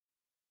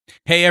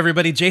Hey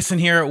everybody, Jason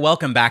here.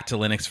 Welcome back to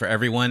Linux for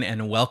Everyone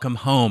and welcome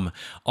home.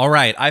 All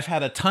right, I've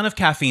had a ton of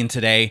caffeine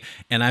today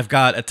and I've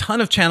got a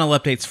ton of channel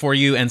updates for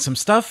you and some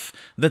stuff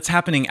that's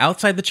happening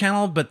outside the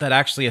channel but that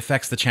actually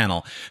affects the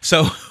channel.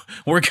 So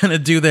we're going to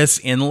do this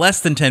in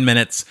less than 10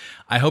 minutes.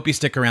 I hope you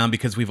stick around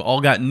because we've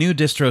all got new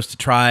distros to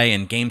try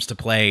and games to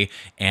play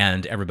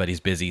and everybody's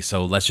busy.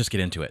 So let's just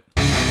get into it.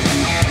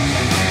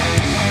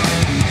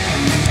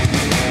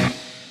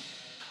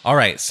 All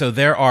right, so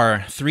there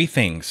are three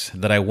things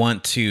that I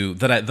want to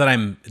that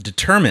I'm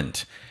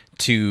determined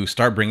to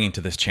start bringing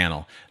to this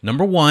channel.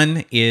 Number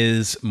one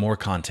is more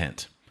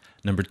content.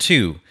 Number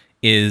two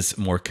is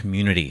more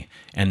community,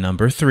 and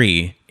number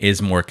three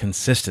is more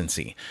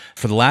consistency.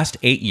 For the last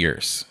 8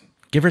 years,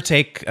 give or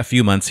take a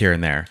few months here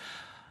and there,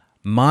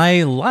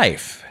 my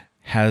life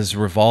has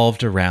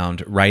revolved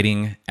around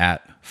writing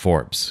at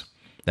Forbes.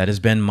 That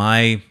has been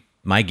my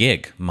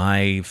gig,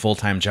 my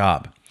full-time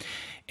job.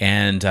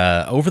 And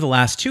over the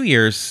last 2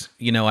 years,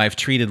 I've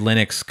treated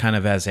Linux kind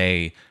of as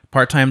a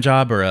part-time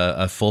job or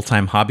a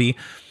full-time hobby.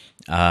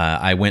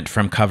 I went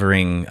from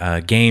covering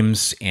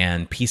games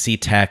and PC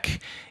tech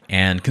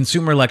and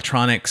consumer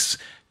electronics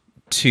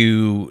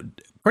to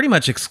pretty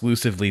much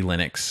exclusively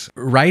Linux.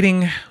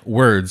 Writing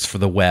words for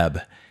the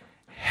web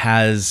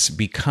has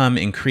become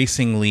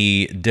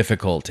increasingly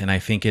difficult, and I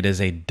think it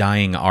is a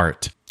dying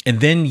art.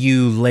 And then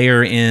you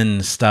layer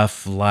in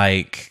stuff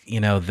like,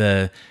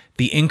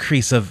 the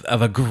increase of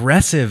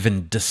aggressive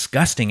and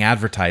disgusting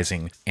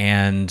advertising,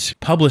 and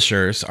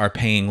publishers are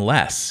paying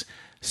less.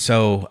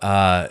 So,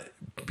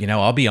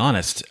 I'll be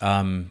honest,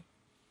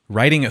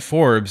 writing at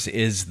Forbes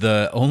is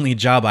the only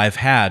job I've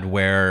had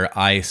where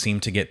I seem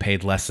to get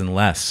paid less and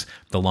less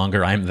the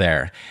longer I'm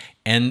there.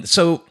 And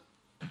so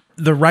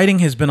the writing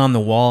has been on the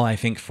wall, I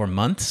think, for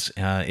months,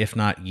 if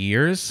not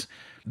years.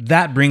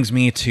 That brings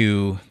me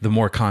to the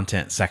more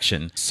content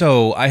section.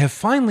 So I have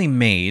finally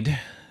made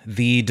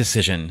the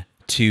decision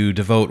to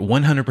devote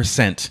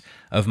 100%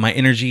 of my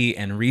energy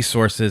and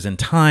resources and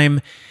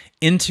time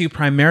into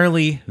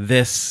primarily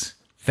this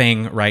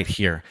thing right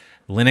here,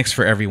 Linux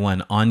for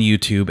Everyone on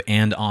YouTube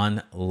and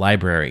on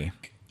Library.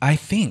 I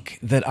think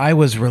that I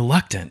was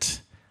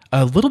reluctant,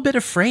 a little bit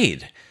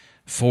afraid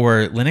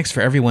for Linux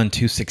for Everyone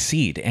to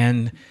succeed.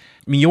 And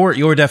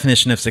your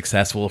definition of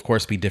success will, of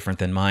course, be different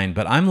than mine,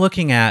 but I'm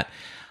looking at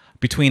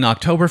between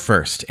October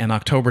 1st and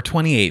October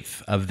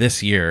 28th of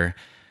this year,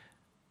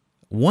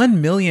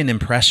 1 million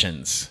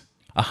impressions,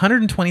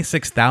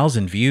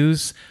 126,000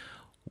 views,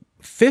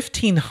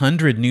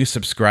 1,500 new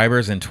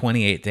subscribers in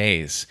 28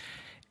 days.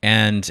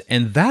 And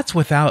that's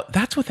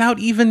without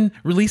even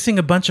releasing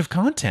a bunch of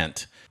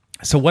content.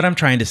 So what I'm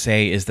trying to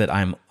say is that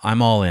I'm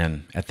all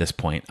in at this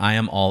point. I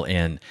am all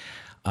in.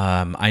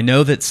 I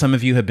know that some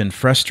of you have been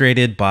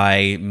frustrated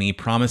by me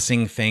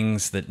promising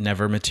things that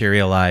never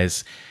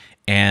materialize.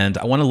 And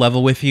I want to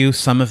level with you.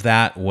 Some of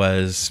that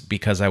was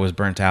because I was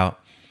burnt out.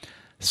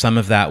 Some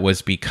of that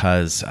was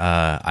because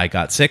I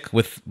got sick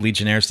with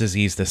Legionnaire's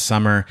disease this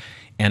summer,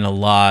 and a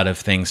lot of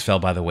things fell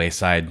by the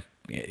wayside.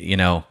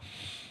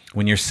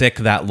 When you're sick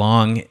that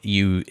long,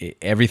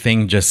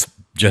 everything just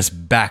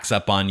backs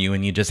up on you,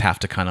 and you just have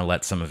to kind of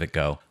let some of it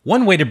go.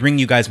 One way to bring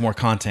you guys more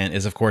content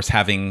is, of course,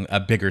 having a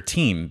bigger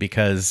team,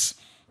 because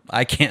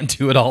I can't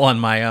do it all on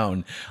my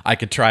own. I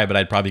could try, but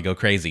I'd probably go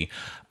crazy.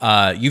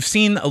 You've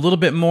seen a little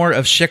bit more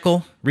of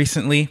Schickel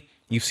recently.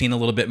 You've seen a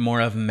little bit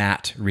more of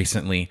Matt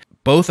recently.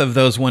 Both of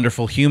those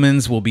wonderful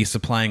humans will be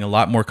supplying a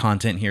lot more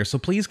content here, so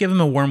please give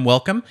them a warm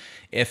welcome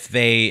if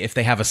they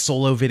have a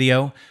solo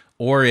video,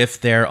 or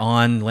if they're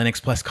on Linux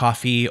Plus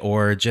Coffee,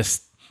 or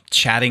just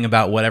chatting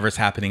about whatever's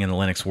happening in the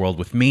Linux world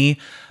with me.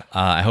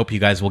 I hope you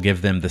guys will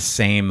give them the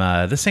same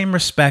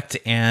respect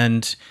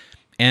and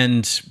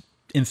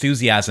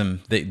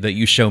enthusiasm that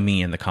you show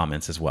me in the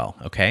comments as well.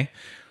 Okay.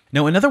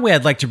 Now, another way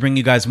I'd like to bring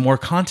you guys more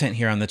content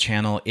here on the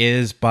channel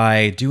is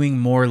by doing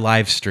more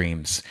live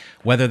streams,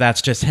 whether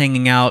that's just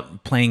hanging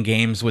out, playing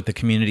games with the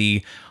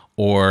community,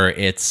 or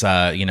it's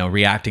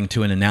reacting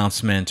to an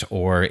announcement,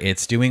 or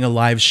it's doing a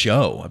live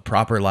show, a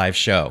proper live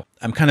show.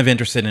 I'm kind of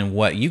interested in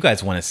what you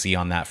guys want to see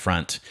on that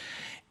front.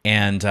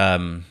 And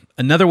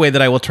another way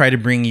that I will try to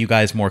bring you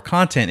guys more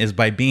content is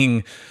by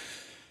being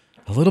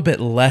a little bit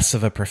less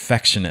of a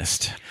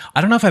perfectionist. I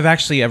don't know if I've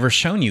actually ever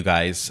shown you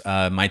guys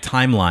my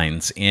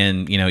timelines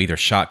in either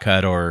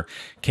Shotcut or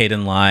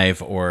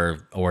Kdenlive or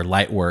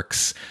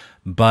Lightworks,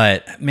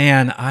 but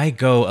man, I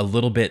go a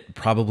little bit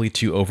probably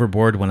too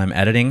overboard when I'm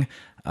editing.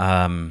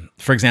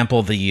 For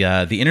example,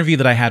 the interview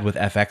that I had with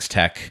FX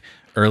Tech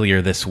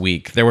earlier this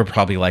week, there were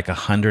probably like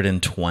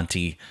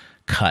 120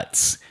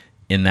 cuts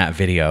in that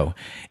video,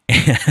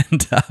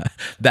 and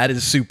that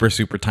is super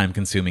time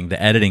consuming.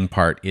 The editing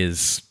part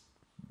is.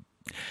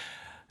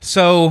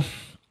 So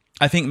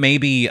I think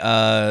maybe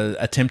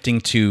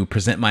attempting to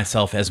present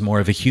myself as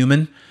more of a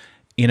human,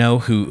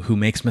 who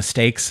makes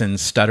mistakes and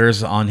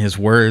stutters on his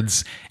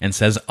words and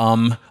says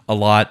a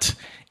lot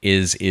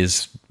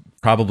is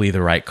probably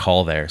the right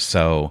call there.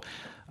 So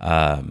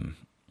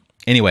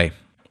anyway,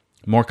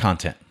 more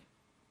content.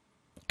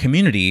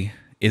 Community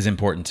is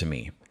important to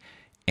me.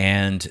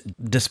 And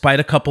despite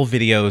a couple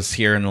videos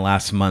here in the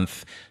last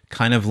month,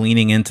 kind of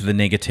leaning into the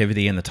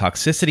negativity and the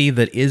toxicity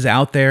that is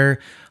out there,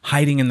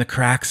 hiding in the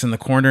cracks and the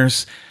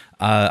corners,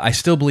 I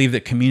still believe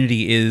that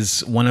community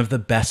is one of the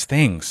best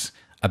things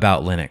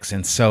about Linux.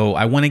 And so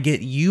I want to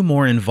get you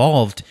more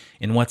involved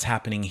in what's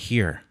happening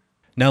here.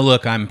 Now,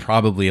 look, I'm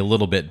probably a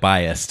little bit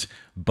biased,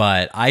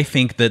 but I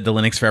think that the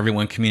Linux for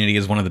Everyone community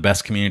is one of the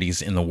best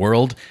communities in the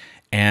world.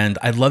 And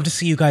I'd love to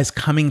see you guys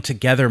coming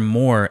together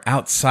more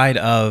outside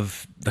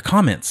of the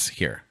comments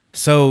here.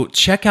 So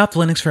check out the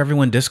Linux for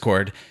Everyone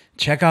Discord.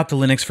 Check out the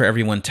Linux for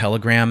Everyone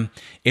Telegram.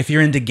 If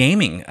you're into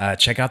gaming,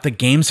 check out the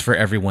Games for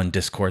Everyone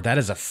Discord. That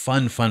is a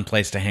fun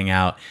place to hang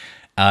out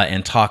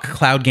and talk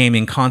cloud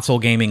gaming, console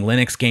gaming,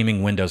 Linux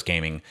gaming, Windows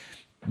gaming,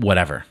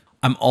 whatever.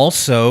 I'm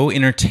also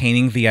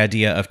entertaining the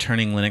idea of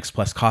turning Linux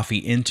Plus Coffee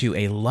into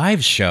a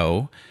live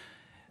show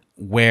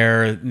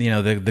where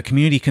the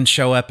community can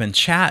show up and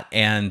chat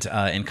and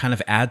kind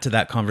of add to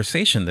that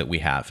conversation that we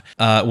have.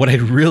 What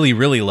I'd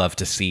really love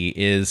to see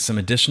is some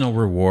additional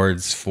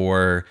rewards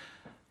for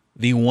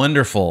the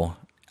wonderful,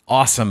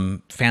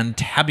 awesome,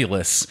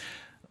 fantabulous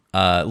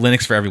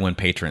Linux for Everyone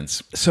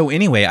patrons. So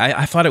anyway,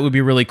 I thought it would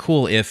be really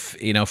cool if,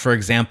 for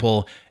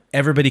example,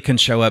 everybody can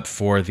show up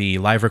for the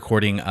live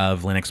recording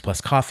of Linux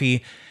Plus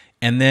Coffee.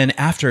 And then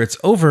after it's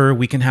over,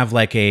 we can have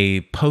like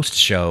a post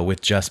show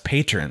with just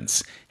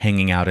patrons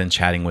hanging out and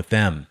chatting with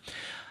them.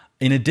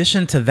 In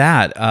addition to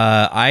that,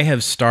 I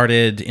have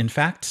started, in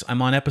fact,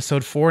 I'm on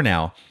episode 4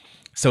 now.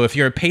 So if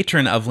you're a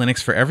patron of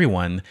Linux for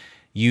Everyone,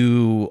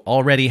 you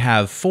already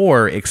have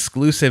 4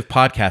 exclusive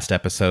podcast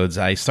episodes.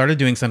 I started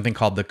doing something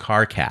called the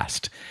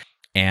CarCast,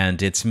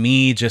 and it's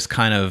me just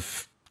kind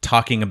of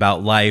talking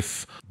about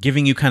life,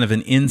 giving you kind of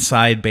an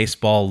inside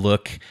baseball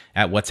look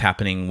at what's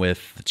happening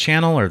with the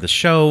channel or the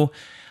show,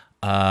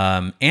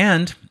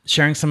 and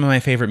sharing some of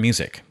my favorite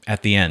music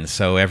at the end.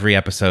 So every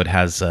episode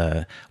has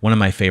one of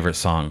my favorite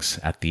songs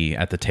at the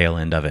tail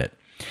end of it.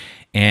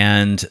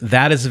 And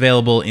that is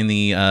available in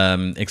the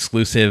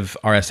exclusive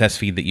RSS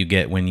feed that you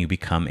get when you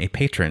become a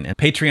patron at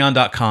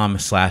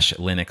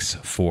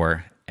patreon.com/Linux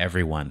for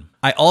Everyone.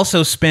 I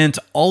also spent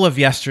all of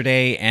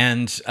yesterday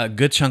and a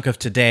good chunk of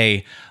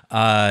today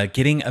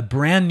getting a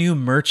brand new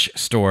merch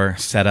store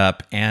set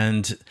up.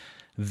 And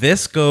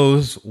this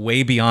goes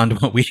way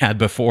beyond what we had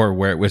before,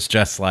 where it was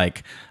just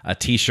like a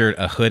t-shirt,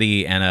 a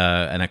hoodie, and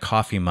a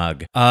coffee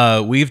mug.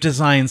 We've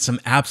designed some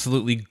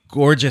absolutely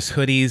gorgeous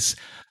hoodies,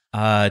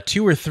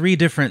 2 or 3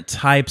 different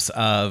types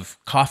of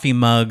coffee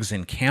mugs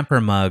and camper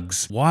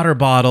mugs, water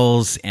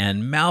bottles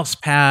and mouse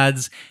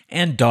pads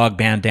and dog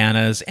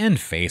bandanas and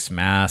face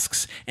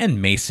masks and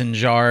mason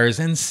jars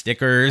and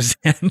stickers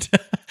and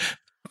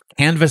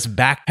canvas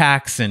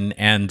backpacks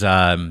and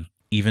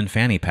even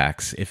fanny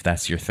packs, if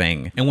that's your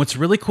thing. And what's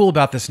really cool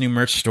about this new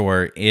merch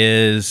store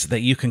is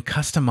that you can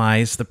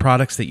customize the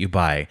products that you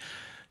buy.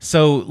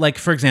 So, like,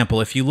 for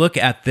example, if you look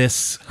at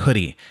this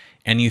hoodie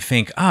and you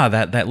think,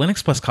 that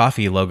Linux Plus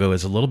Coffee logo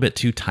is a little bit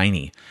too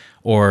tiny,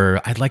 or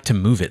I'd like to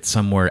move it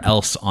somewhere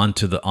else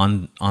onto the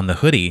on the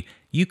hoodie,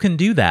 you can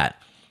do that.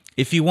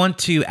 If you want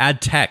to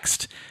add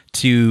text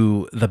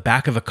to the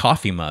back of a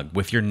coffee mug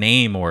with your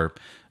name or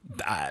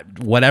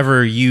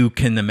whatever you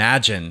can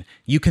imagine,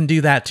 you can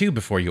do that too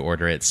before you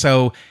order it.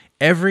 So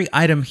every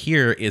item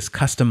here is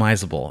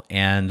customizable,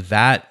 and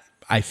that,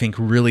 I think,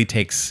 really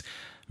takes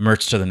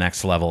merch to the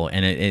next level,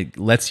 and it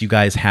lets you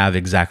guys have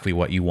exactly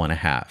what you want to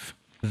have.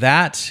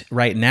 That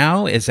right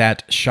now is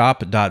at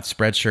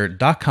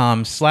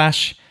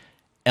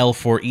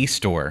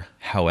shop.spreadshirt.com/L4eStore.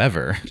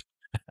 However,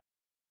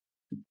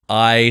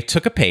 I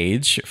took a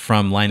page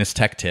from Linus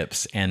Tech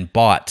Tips and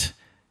bought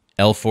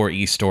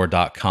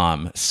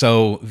L4eStore.com.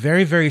 So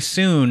very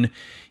soon,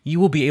 you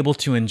will be able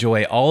to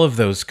enjoy all of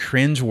those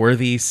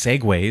cringe-worthy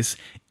segues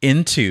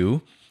into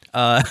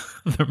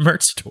the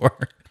merch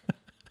store.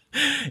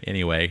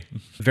 Anyway,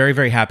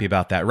 very happy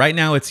about that. Right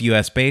now, it's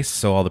US-based,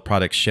 so all the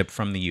products ship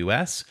from the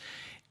US.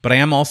 But I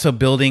am also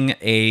building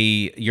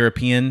a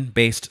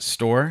European-based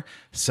store.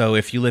 So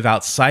if you live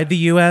outside the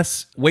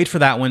US, wait for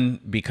that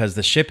one because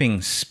the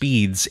shipping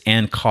speeds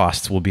and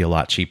costs will be a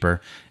lot cheaper.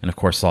 And of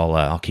course,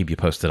 I'll keep you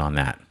posted on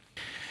that.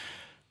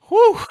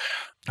 Whew.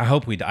 I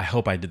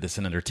hope I did this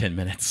in under 10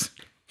 minutes.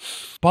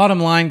 Bottom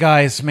line,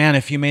 guys, man,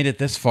 if you made it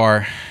this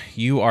far,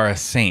 you are a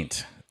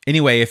saint.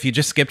 Anyway, if you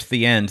just skipped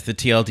the end, the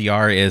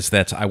TLDR is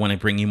that I want to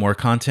bring you more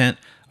content.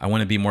 I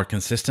want to be more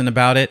consistent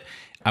about it.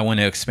 I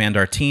want to expand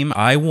our team.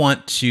 I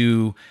want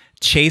to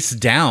chase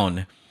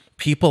down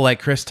people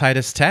like Chris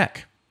Titus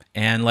Tech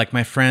and like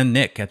my friend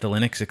Nick at the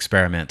Linux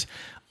Experiment.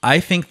 I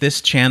think this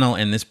channel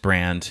and this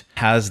brand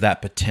has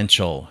that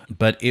potential,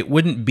 but it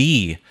wouldn't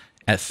be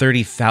at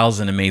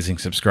 30,000 amazing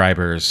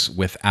subscribers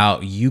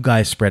without you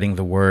guys spreading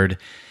the word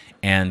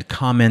and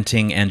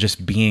commenting and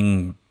just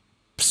being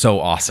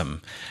so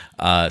awesome.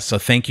 So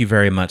thank you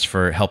very much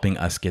for helping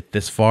us get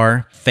this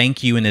far.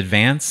 Thank you in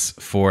advance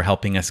for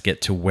helping us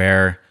get to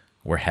where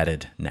we're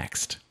headed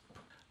next.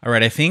 All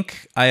right, I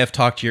think I have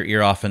talked your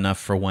ear off enough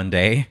for one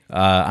day.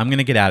 I'm going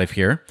to get out of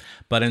here.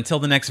 But until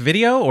the next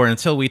video, or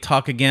until we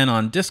talk again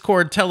on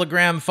Discord,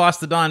 Telegram,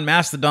 Fosstodon,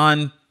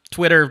 Mastodon,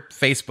 Twitter,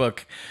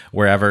 Facebook,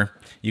 wherever,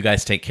 you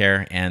guys take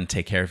care and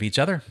take care of each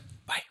other.